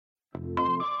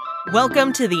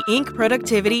Welcome to the Inc.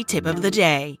 Productivity Tip of the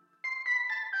Day.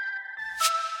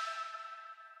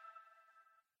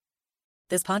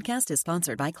 This podcast is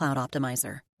sponsored by Cloud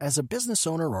Optimizer. As a business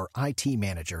owner or IT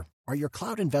manager, are your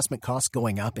cloud investment costs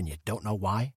going up and you don't know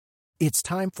why? It's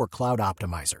time for Cloud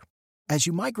Optimizer. As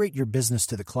you migrate your business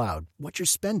to the cloud, what you're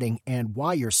spending and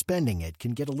why you're spending it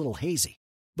can get a little hazy.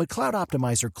 But Cloud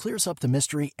Optimizer clears up the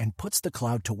mystery and puts the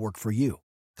cloud to work for you.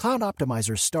 Cloud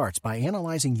Optimizer starts by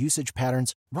analyzing usage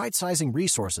patterns, right-sizing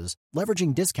resources,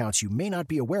 leveraging discounts you may not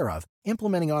be aware of,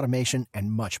 implementing automation,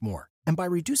 and much more. And by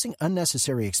reducing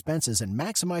unnecessary expenses and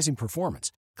maximizing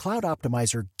performance, Cloud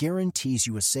Optimizer guarantees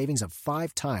you a savings of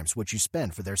 5 times what you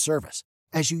spend for their service.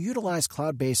 As you utilize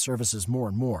cloud-based services more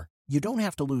and more, you don't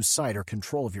have to lose sight or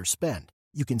control of your spend.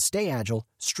 You can stay agile,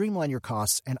 streamline your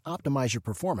costs, and optimize your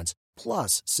performance,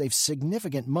 plus save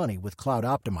significant money with Cloud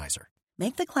Optimizer.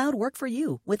 Make the cloud work for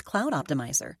you with Cloud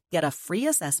Optimizer. Get a free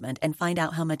assessment and find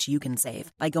out how much you can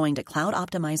save by going to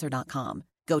cloudoptimizer.com.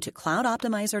 Go to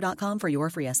cloudoptimizer.com for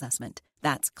your free assessment.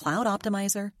 That's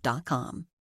cloudoptimizer.com.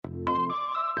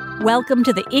 Welcome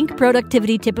to the Inc.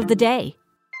 Productivity Tip of the Day.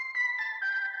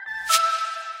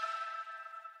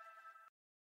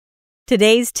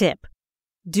 Today's tip: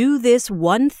 do this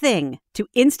one thing to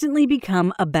instantly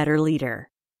become a better leader.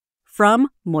 From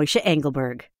Moishe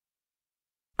Engelberg.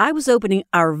 I was opening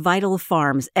our Vital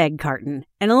Farms egg carton,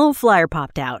 and a little flyer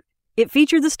popped out. It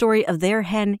featured the story of their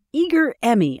hen, Eager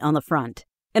Emmy, on the front,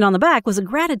 and on the back was a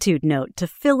gratitude note to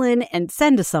fill in and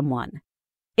send to someone.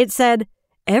 It said,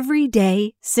 "Every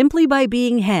day, simply by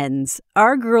being hens,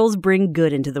 our girls bring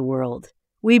good into the world.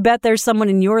 We bet there's someone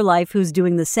in your life who's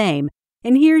doing the same,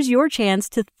 and here's your chance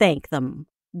to thank them."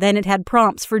 Then it had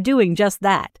prompts for doing just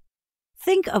that.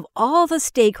 Think of all the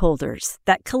stakeholders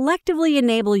that collectively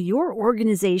enable your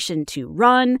organization to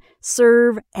run,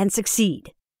 serve, and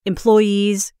succeed.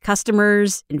 Employees,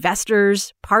 customers,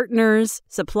 investors, partners,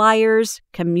 suppliers,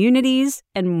 communities,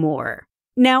 and more.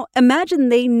 Now, imagine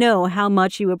they know how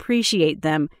much you appreciate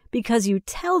them because you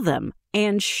tell them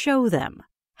and show them.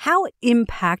 How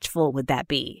impactful would that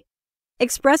be?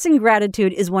 Expressing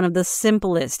gratitude is one of the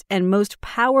simplest and most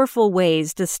powerful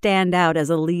ways to stand out as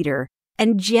a leader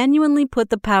and genuinely put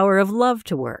the power of love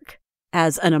to work.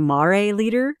 As an Amare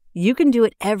leader, you can do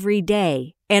it every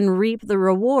day and reap the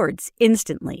rewards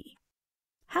instantly.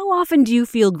 How often do you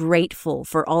feel grateful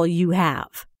for all you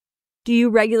have? Do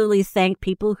you regularly thank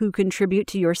people who contribute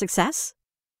to your success?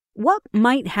 What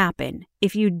might happen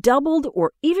if you doubled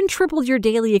or even tripled your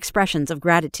daily expressions of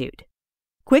gratitude?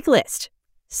 Quick list.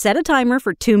 Set a timer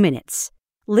for 2 minutes.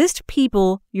 List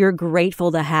people you're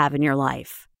grateful to have in your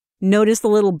life. Notice the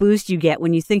little boost you get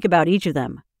when you think about each of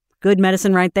them. Good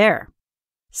medicine right there.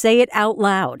 Say it out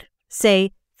loud.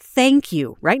 Say, "Thank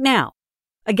you," right now.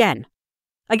 Again.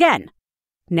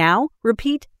 Now,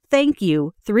 repeat "thank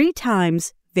you" 3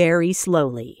 times very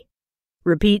slowly.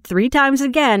 Repeat 3 times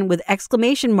again with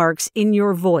exclamation marks in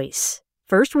your voice.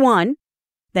 First 1,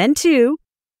 then 2,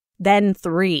 then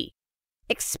 3.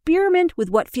 Experiment with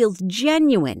what feels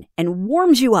genuine and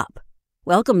warms you up.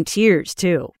 Welcome tears,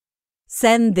 too.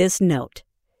 Send this note.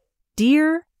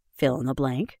 Dear fill in the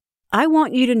blank, I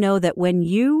want you to know that when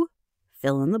you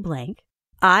fill in the blank,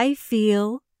 I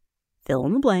feel fill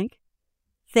in the blank.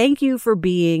 Thank you for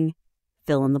being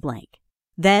fill in the blank.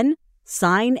 Then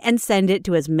sign and send it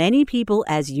to as many people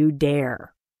as you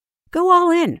dare. Go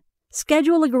all in.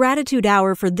 Schedule a gratitude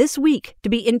hour for this week to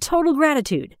be in total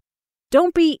gratitude.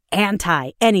 Don't be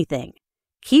anti-anything.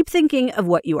 Keep thinking of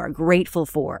what you are grateful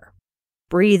for.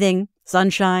 Breathing,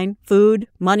 sunshine, food,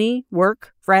 money,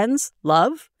 work, friends,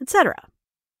 love, etc.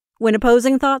 When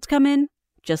opposing thoughts come in,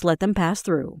 just let them pass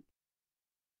through.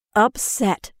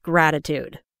 Upset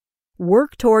gratitude.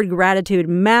 Work toward gratitude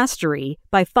mastery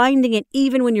by finding it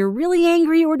even when you're really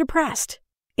angry or depressed.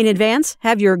 In advance,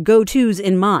 have your go-tos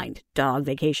in mind, dog,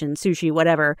 vacation, sushi,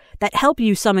 whatever, that help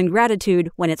you summon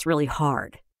gratitude when it's really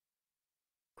hard.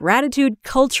 Gratitude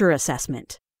culture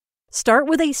assessment. Start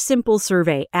with a simple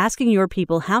survey asking your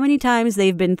people how many times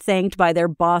they've been thanked by their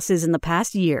bosses in the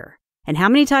past year and how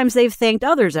many times they've thanked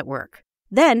others at work.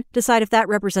 Then decide if that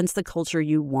represents the culture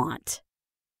you want.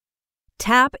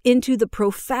 Tap into the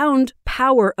profound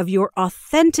power of your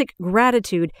authentic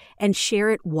gratitude and share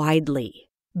it widely.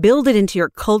 Build it into your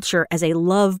culture as a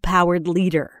love-powered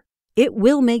leader. It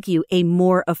will make you a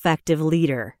more effective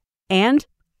leader and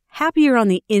happier on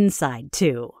the inside,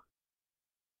 too.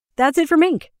 That's it from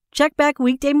Inc. Check back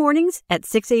weekday mornings at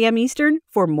 6 a.m. Eastern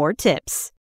for more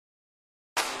tips.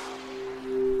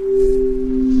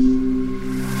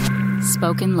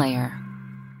 Spoken Layer.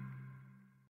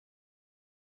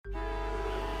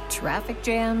 Traffic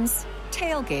jams,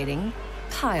 tailgating,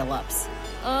 pile-ups.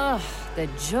 Ugh, the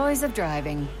joys of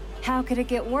driving. How could it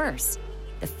get worse?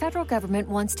 The federal government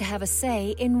wants to have a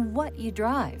say in what you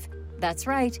drive. That's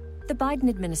right. The Biden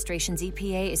administration's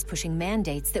EPA is pushing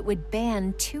mandates that would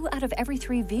ban 2 out of every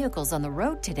 3 vehicles on the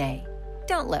road today.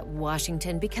 Don't let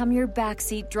Washington become your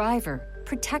backseat driver.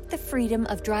 Protect the freedom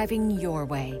of driving your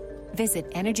way. Visit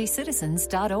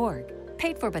EnergyCitizens.org.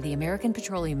 Paid for by the American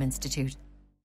Petroleum Institute.